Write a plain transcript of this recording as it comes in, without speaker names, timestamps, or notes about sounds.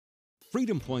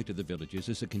Freedom Pointe of the Villages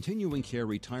is a continuing care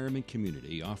retirement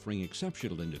community offering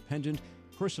exceptional independent,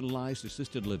 personalized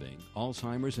assisted living,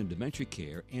 Alzheimer's and dementia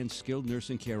care, and skilled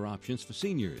nursing care options for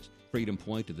seniors. Freedom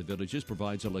Pointe of the Villages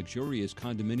provides a luxurious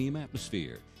condominium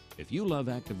atmosphere. If you love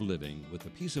active living with the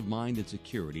peace of mind and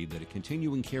security that a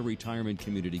continuing care retirement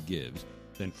community gives,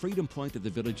 then Freedom Pointe of the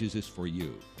Villages is for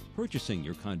you. Purchasing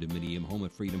your condominium home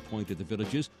at Freedom Pointe of the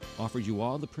Villages offers you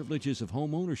all the privileges of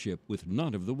home ownership with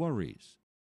none of the worries.